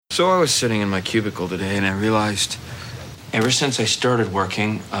So I was sitting in my cubicle today and I realized ever since I started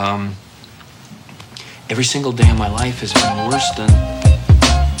working, every single day of my life has been worse than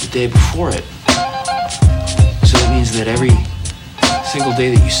the day before it. So that means that every single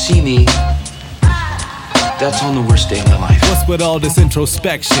day that you see me, that's on the worst day of my life. What's with all this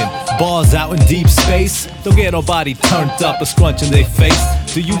introspection? Bars out in deep space. Don't get nobody turned up or scrunching their face.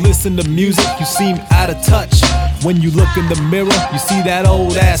 Do you listen to music? You seem out of touch. When you look in the mirror, you see that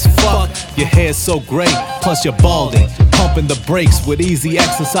old ass fuck. Your hair's so gray, plus you're balding. Pumping the brakes with easy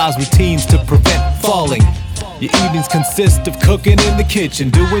exercise routines to prevent falling. Your evenings consist of cooking in the kitchen,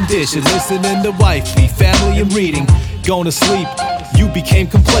 doing dishes, listening to wifey, family and reading. Going to sleep, you became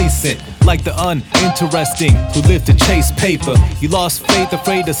complacent, like the uninteresting who lived to chase paper. You lost faith,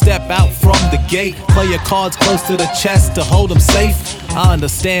 afraid to step out from the gate. Play your cards close to the chest to hold them safe. I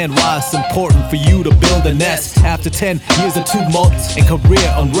understand why it's important for you to build a nest. After 10 years of tumult and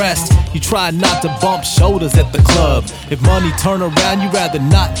career unrest, you try not to bump shoulders at the club. If money turn around, you'd rather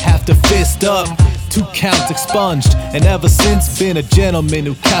not have to fist up. 2 counts expunged, and ever since been a gentleman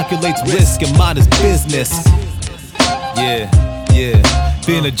who calculates risk and mind his business. Yeah,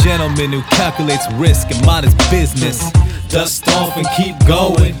 being a gentleman who calculates risk and mind his business. Dust off and keep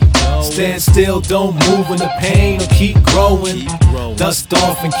going. Stand still, don't move when the pain will keep growing. Dust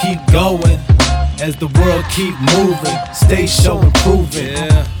off and keep going. As the world keep moving, stay show improving.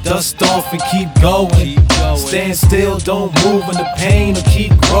 Dust off and keep going. Stand still, don't move when the pain will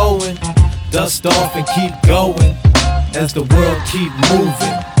keep growing. Dust off and keep going. As the world keep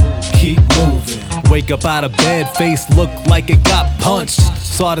moving. Keep moving. Wake up out of bed, face look like it got punched.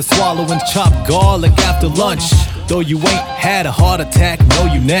 Started swallowing chopped garlic after lunch. Though you ain't had a heart attack, know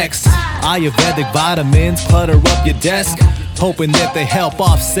you next. Ayurvedic vitamins clutter up your desk, hoping that they help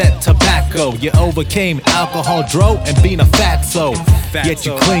offset tobacco. You overcame alcohol, dro, and being a fatso. Yet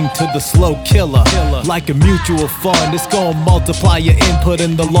you cling to the slow killer like a mutual fund. It's gonna multiply your input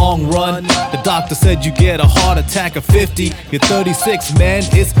in the long run. The doctor said you get a heart attack at 50. You're 36, man,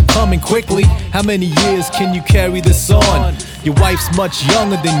 it's coming quickly. How many years can you carry this on? Your wife's much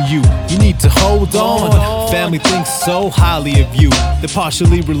younger than you. You need to hold on. Family thinks so highly of you. They're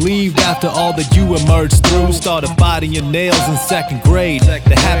partially relieved after all that you emerged through. Started biting your nails in 2nd grade.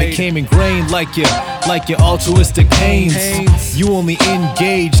 The habit came ingrained like your altruistic pains. You only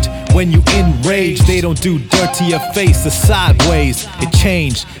engaged when you enraged. They don't do dirt to your face or sideways. It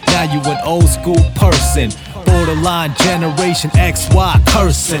changed, now you an old school person. Borderline generation XY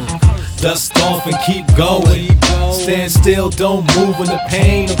cursing. Dust off and keep going. Stand still, don't move when the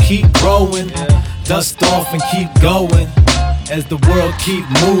pain will keep growing. Dust off and keep going. As the world keep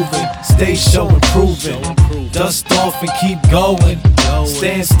moving, stay show improving. Dust off and keep going.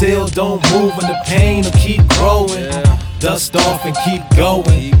 Stand still, don't move when the pain will keep growing. Dust off and keep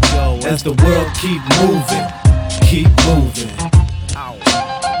going. As the world keep moving. Keep moving.